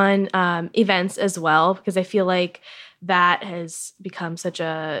touch on events as well, because I feel like that has become such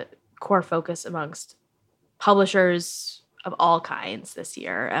a core focus amongst publishers of all kinds this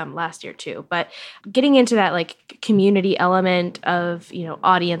year, last year too. But getting into that like community element of, you know,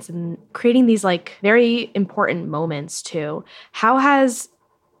 audience and creating these like very important moments too. How has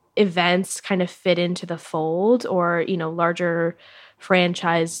events kind of fit into the fold, or, you know, larger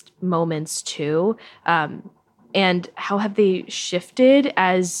franchised moments too? And how have they shifted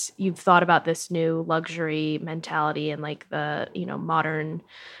as you've thought about this new luxury mentality and like the, you know, modern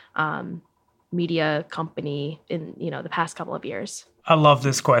media company in, you know, the past couple of years? I love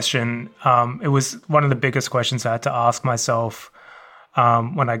this question. It was one of the biggest questions I had to ask myself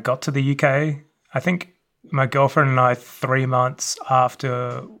when I got to the UK. I think my girlfriend and I, 3 months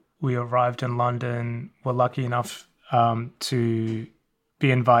after we arrived in London, were lucky enough to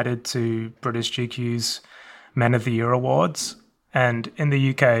be invited to British GQ's Men of the Year Awards. And in the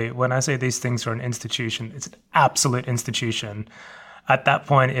UK, when I say these things are an institution, it's an absolute institution. At that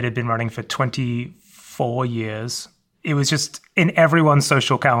point, it had been running for 24 years. It was just in everyone's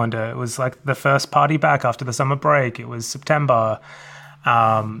social calendar. It was like the first party back after the summer break. It was September.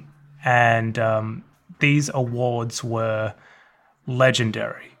 These awards were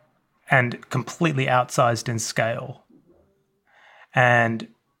legendary and completely outsized in scale. And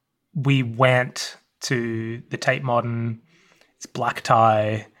we went to the Tate Modern, it's black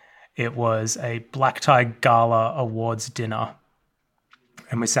tie. It was a black tie gala awards dinner.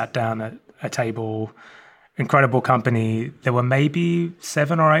 And we sat down at a table, incredible company. There were maybe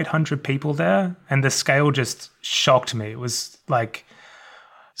 700 or 800 people there. And the scale just shocked me. It was like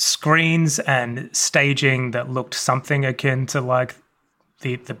screens and staging that looked something akin to like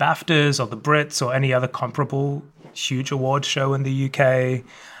the BAFTAs or the Brits or any other comparable huge awards show in the UK.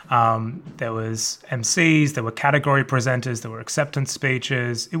 There was MCs, there were category presenters, there were acceptance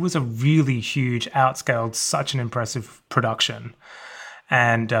speeches. It was a really huge, outscaled, such an impressive production.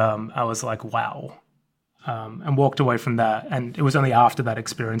 And I was like, wow. And walked away from that. And it was only after that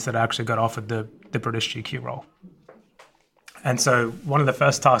experience that I actually got offered the British GQ role. And so one of the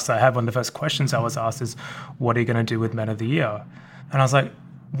first tasks I had, one of the first questions I was asked is, what are you going to do with Men of the Year? And I was like,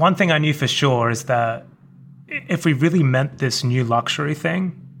 one thing I knew for sure is that if we really meant this new luxury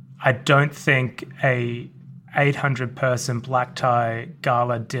thing, I don't think a 800-person black tie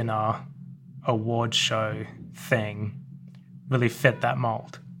gala dinner award show thing really fit that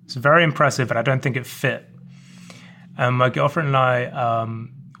mold. It's very impressive, but I don't think it fit. My girlfriend and I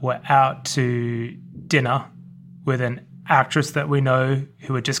were out to dinner with an actress that we know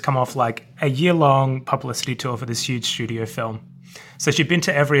who had just come off like a year-long publicity tour for this huge studio film. So she'd been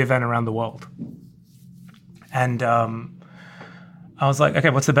to every event around the world. And I was like, okay,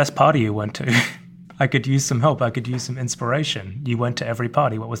 what's the best party you went to? I could use some help. I could use some inspiration. You went to every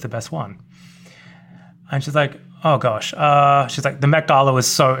party. What was the best one? And she's like, oh gosh. She's like, the Met Gala was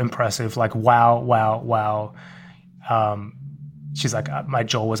so impressive. Like, wow, wow, wow. She's like, my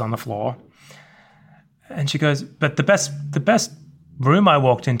jaw was on the floor. And she goes, but the best room I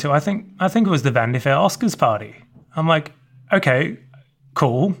walked into, I think it was the Vanity Fair Oscars party. I'm like, okay,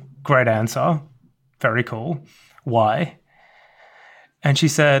 cool. Great answer. Very cool. Why? And she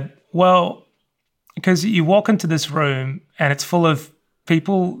said, well, because you walk into this room and it's full of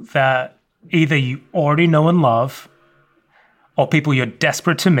people that either you already know and love or people you're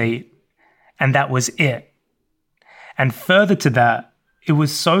desperate to meet, and that was it. And further to that, it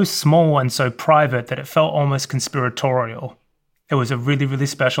was so small and so private that it felt almost conspiratorial. It was a really, really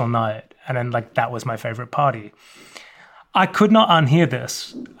special night. And then like that was my favorite party. I could not unhear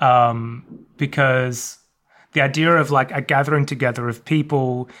this because the idea of like a gathering together of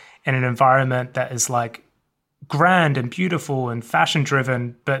people in an environment that is like grand and beautiful and fashion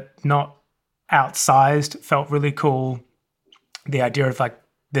driven, but not outsized felt really cool. The idea of like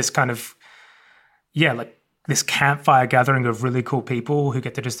this kind of, like this campfire gathering of really cool people who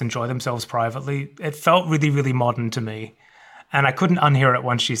get to just enjoy themselves privately. It felt really, really modern to me. And I couldn't unhear it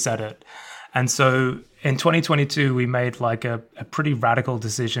once she said it. And so in 2022, we made like a pretty radical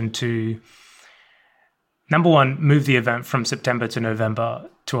decision to, number one, move the event from September to November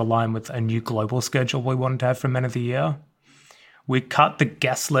to align with a new global schedule we wanted to have for Men of the Year. We cut the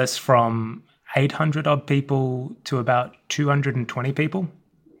guest list from 800 odd people to about 220 people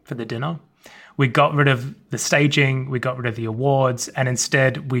for the dinner. We got rid of the staging, we got rid of the awards, and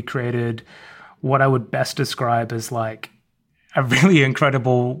instead we created what I would best describe as like a really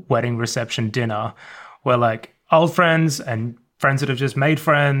incredible wedding reception dinner where like old friends and friends that have just made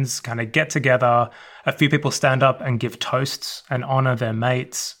friends kind of get together. A few people stand up and give toasts and honor their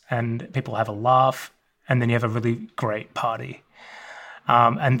mates, and people have a laugh, and then you have a really great party.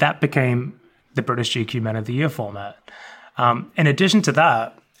 And that became the British GQ Men of the Year format. In addition to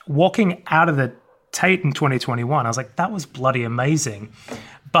that, walking out of the Tate in 2021, I was like, that was bloody amazing.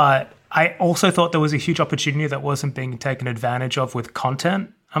 But I also thought there was a huge opportunity that wasn't being taken advantage of with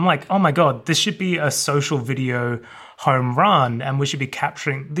content. I'm like, oh my God, this should be a social video home run, and we should be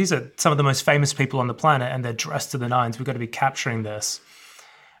capturing, these are some of the most famous people on the planet and they're dressed to the nines. We've got to be capturing this.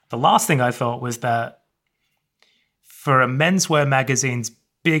 The last thing I thought was that for a menswear magazine's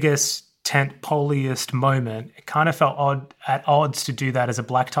biggest tent-poliest moment, it kind of felt at odds to do that as a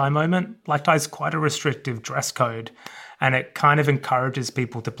black tie moment. Black tie is quite a restrictive dress code, and it kind of encourages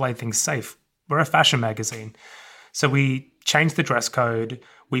people to play things safe. We're a fashion magazine. So we changed the dress code.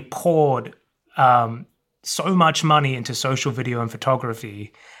 We poured so much money into social video and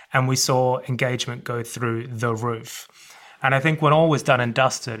photography, and we saw engagement go through the roof. And I think when all was done and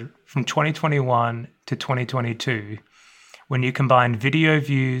dusted, from 2021 to 2022, when you combine video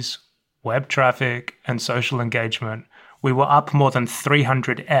views, web traffic, and social engagement, we were up more than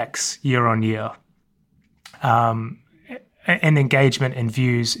 300x year on year. In engagement, in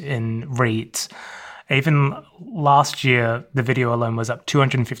views, in reads. Even last year, the video alone was up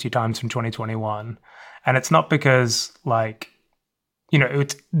 250 times from 2021. And it's not because, like,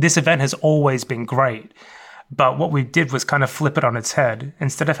 this event has always been great. But what we did was kind of flip it on its head.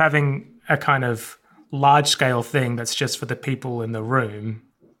 Instead of having a kind of large-scale thing that's just for the people in the room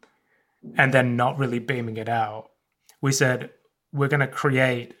and then not really beaming it out, we said, we're going to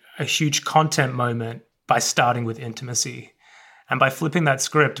create a huge content moment by starting with intimacy. And by flipping that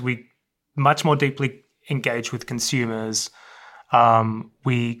script, we much more deeply engaged with consumers.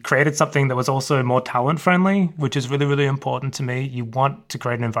 We created something that was also more talent-friendly, which is really, really important to me. You want to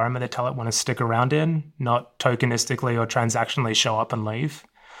create an environment that talent want to stick around in, not tokenistically or transactionally show up and leave.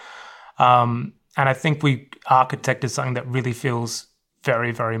 And I think we architected something that really feels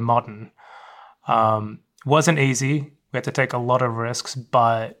very, very modern. Wasn't easy. We had to take a lot of risks,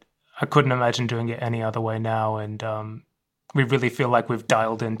 but I couldn't imagine doing it any other way now. And we really feel like we've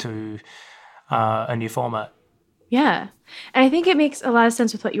dialed into a new format. Yeah. And I think it makes a lot of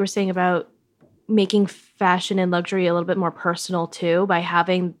sense with what you were saying about making fashion and luxury a little bit more personal too, by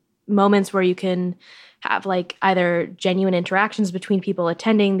having moments where you can have like either genuine interactions between people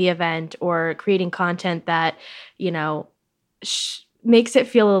attending the event or creating content that, makes it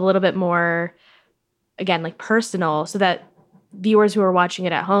feel a little bit more, again, like personal, so that viewers who are watching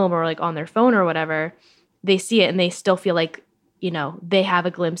it at home or like on their phone or whatever, they see it and they still feel like, they have a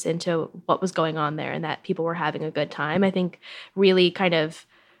glimpse into what was going on there and that people were having a good time. I think really kind of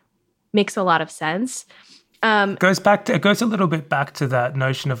makes a lot of sense. It goes a little bit back to that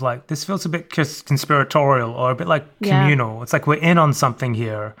notion of like, this feels a bit conspiratorial or a bit like communal. Yeah. It's like we're in on something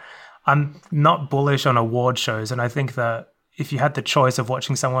here. I'm not bullish on award shows. And I think that if you had the choice of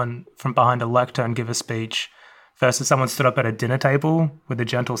watching someone from behind a lectern give a speech versus someone stood up at a dinner table with a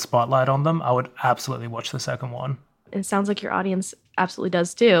gentle spotlight on them, I would absolutely watch the second one. It sounds like your audience absolutely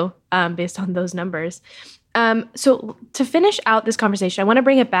does too, based on those numbers. So to finish out this conversation, I want to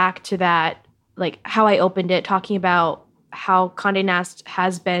bring it back to that, like how I opened it, talking about how Condé Nast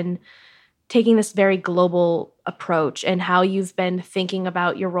has been taking this very global approach and how you've been thinking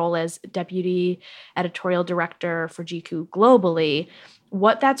about your role as deputy editorial director for GQ globally,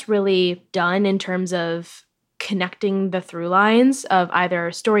 what that's really done in terms of connecting the through lines of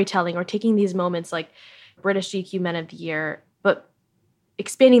either storytelling or taking these moments like British GQ Men of the Year, but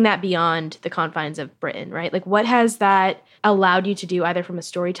expanding that beyond the confines of Britain, right? Like what has that allowed you to do either from a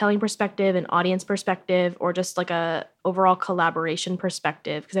storytelling perspective, an audience perspective, or just like a overall collaboration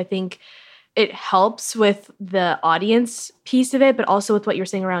perspective? Because I think it helps with the audience piece of it, but also with what you're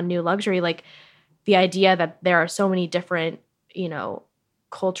saying around new luxury, like the idea that there are so many different,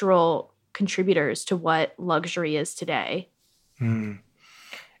 cultural contributors to what luxury is today.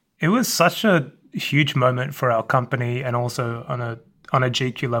 It was such a huge moment for our company, and also on a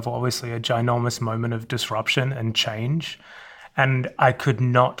GQ level, obviously a ginormous moment of disruption and change. And I could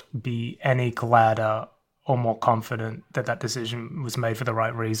not be any gladder or more confident that that decision was made for the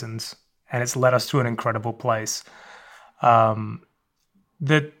right reasons. And it's led us to an incredible place.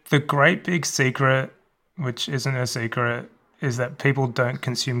 The great big secret, which isn't a secret, is that people don't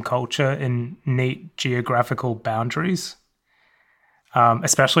consume culture in neat geographical boundaries,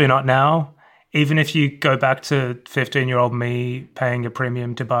 especially not now. Even if you go back to 15-year-old me paying a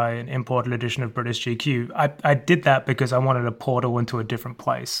premium to buy an imported edition of British GQ, I did that because I wanted a portal into a different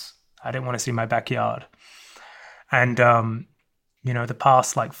place. I didn't want to see my backyard. And, the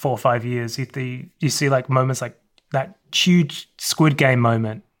past like 4 or 5 years, you see like moments like that huge Squid Game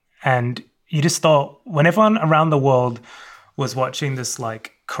moment. And you just thought, when everyone around the world was watching this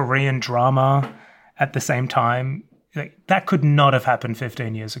like Korean drama at the same time, like, that could not have happened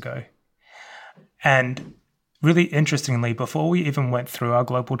 15 years ago. And really interestingly, before we even went through our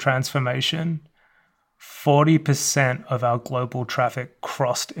global transformation, 40% of our global traffic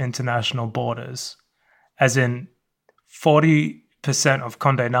crossed international borders, as in 40% of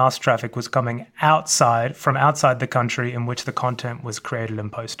Condé Nast traffic was coming from outside the country in which the content was created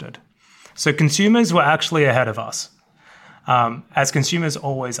and posted. So consumers were actually ahead of us, as consumers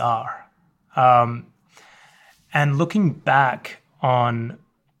always are. And looking back on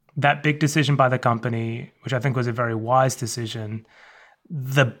that big decision by the company, which I think was a very wise decision,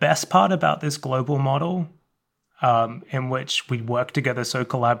 the best part about this global model, in which we work together so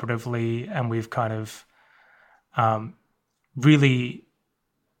collaboratively, and we've kind of really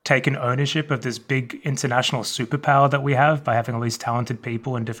taken ownership of this big international superpower that we have by having all these talented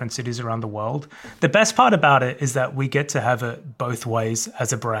people in different cities around the world. The best part about it is that we get to have it both ways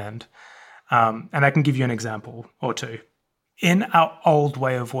as a brand. And I can give you an example or two. In our old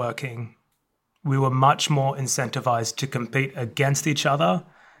way of working, we were much more incentivized to compete against each other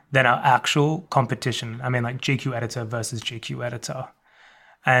than our actual competition. I mean, like GQ editor versus GQ editor.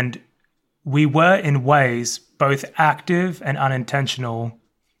 And we were, in ways, both active and unintentional,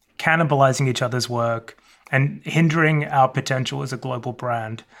 cannibalizing each other's work and hindering our potential as a global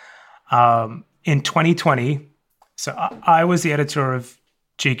brand. In 2020, so I was the editor of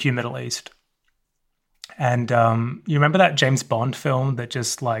GQ Middle East. And you remember that James Bond film that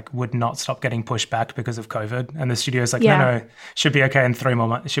just like would not stop getting pushed back because of COVID? And the studio's like, no, should be okay in 3 more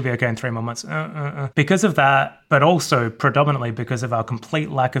months. It should be okay in 3 more months. Because of that, but also predominantly because of our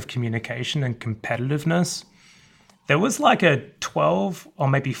complete lack of communication and competitiveness, there was like a 12 or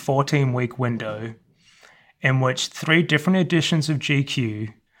maybe 14-week window in which 3 different editions of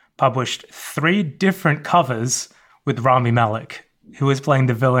GQ published 3 different covers with Rami Malek, who was playing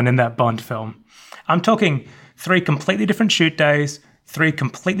the villain in that Bond film. I'm talking 3 completely different shoot days, 3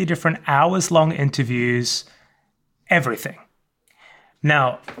 completely different hours-long interviews, everything.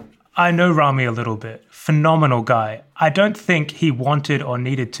 Now, I know Rami a little bit. Phenomenal guy. I don't think he wanted or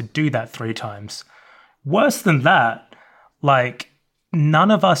needed to do that 3 times. Worse than that, like,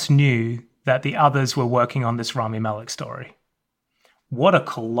 none of us knew that the others were working on this Rami Malek story. What a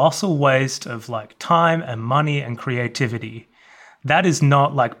colossal waste of, like, time and money and creativity. That is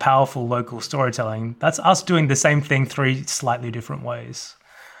not like powerful local storytelling. That's us doing the same thing 3 slightly different ways.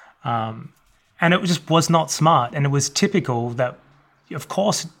 And it just was not smart. And it was typical that, of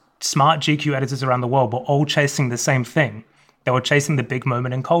course, smart GQ editors around the world were all chasing the same thing. They were chasing the big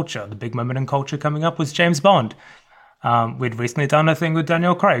moment in culture. The big moment in culture coming up was James Bond. We'd recently done a thing with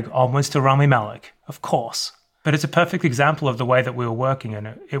Daniel Craig, almost to Rami Malek, of course. But it's a perfect example of the way that we were working in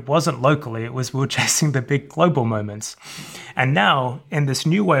it. It wasn't locally, we were chasing the big global moments. And now, in this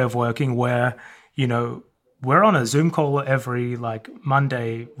new way of working where, we're on a Zoom call every like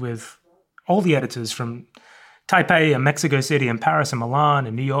Monday with all the editors from Taipei and Mexico City and Paris and Milan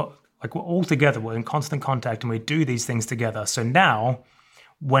and New York, like we're all together, we're in constant contact and we do these things together. So now,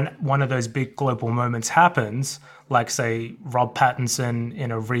 when one of those big global moments happens, like say Rob Pattinson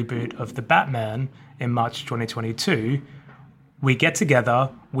in a reboot of The Batman in March 2022, we get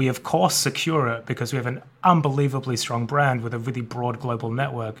together, we of course secure it because we have an unbelievably strong brand with a really broad global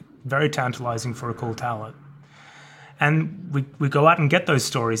network, very tantalizing for a cool talent. And we go out and get those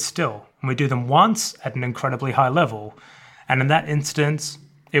stories still, and we do them once at an incredibly high level. And in that instance,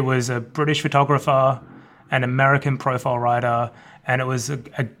 it was a British photographer, an American profile writer, and it was a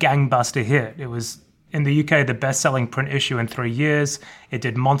gangbuster hit. It was, in the UK, the best-selling print issue in 3 years. It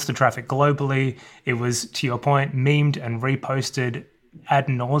did monster traffic globally. It was, to your point, memed and reposted ad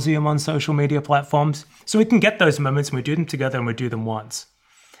nauseum on social media platforms. So we can get those moments and we do them together and we do them once.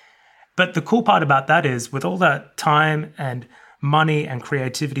 But the cool part about that is, with all that time and money and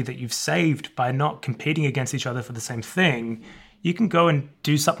creativity that you've saved by not competing against each other for the same thing, you can go and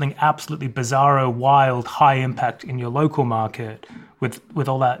do something absolutely bizarro, wild, high impact in your local market with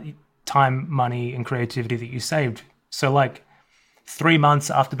all that time, money, and creativity that you saved. So like 3 months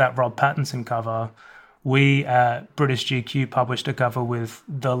after that Rob Pattinson cover, we at British GQ published a cover with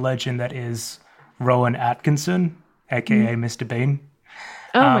the legend that is Rowan Atkinson, aka Mr. Bean.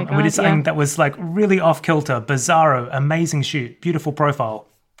 Oh my God, we did something that was like really off kilter, bizarro, amazing shoot, beautiful profile,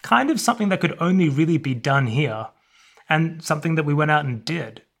 kind of something that could only really be done here, and something that we went out and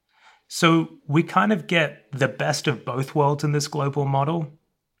did. So we kind of get the best of both worlds in this global model.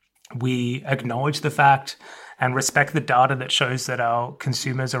 We acknowledge the fact and respect the data that shows that our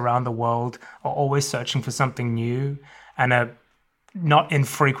consumers around the world are always searching for something new and are not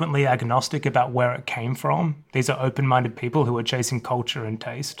infrequently agnostic about where it came from. These are open-minded people who are chasing culture and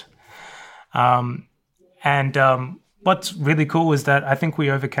taste. What's really cool is that I think we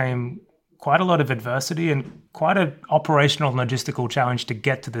overcame quite a lot of adversity and quite an operational logistical challenge to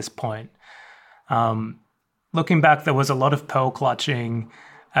get to this point. Looking back, there was a lot of pearl clutching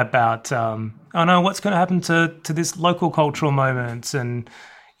about, oh no, what's going to happen to this local cultural moment? And,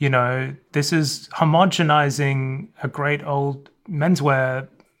 you know, this is homogenizing a great old menswear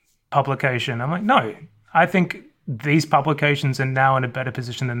publication. I'm like, no, I think these publications are now in a better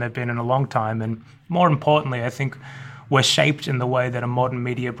position than they've been in a long time. And more importantly, I think we're shaped in the way that a modern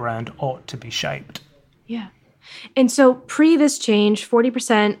media brand ought to be shaped. Yeah. And so pre this change,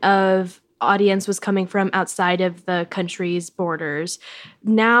 40% of audience was coming from outside of the country's borders.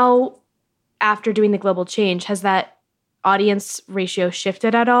 Now, after doing the global change, has that audience ratio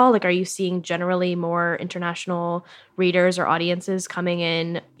shifted at all? Like, are you seeing generally more international readers or audiences coming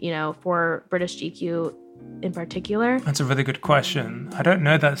in, you know, for British GQ in particular? That's a really good question. I don't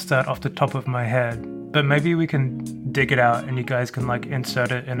know that stat off the top of my head, but maybe we can dig it out and you guys can like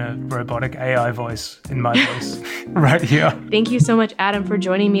insert it in a robotic AI voice in my voice right here. Thank you so much, Adam, for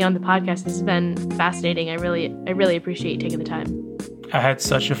joining me on the podcast. This has been fascinating. I really appreciate you taking the time. I had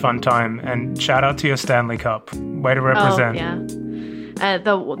such a fun time, and shout out to your Stanley Cup. Way to represent. Oh, yeah.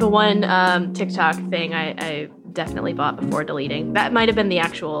 The one TikTok thing I definitely bought before deleting. That might have been the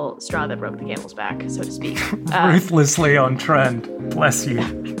actual straw that broke the camel's back, so to speak. Ruthlessly on trend. Bless you.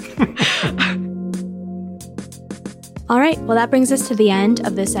 All right, well, that brings us to the end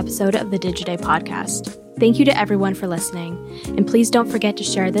of this episode of the Digiday podcast. Thank you to everyone for listening, and please don't forget to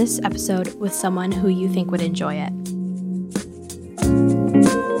share this episode with someone who you think would enjoy it.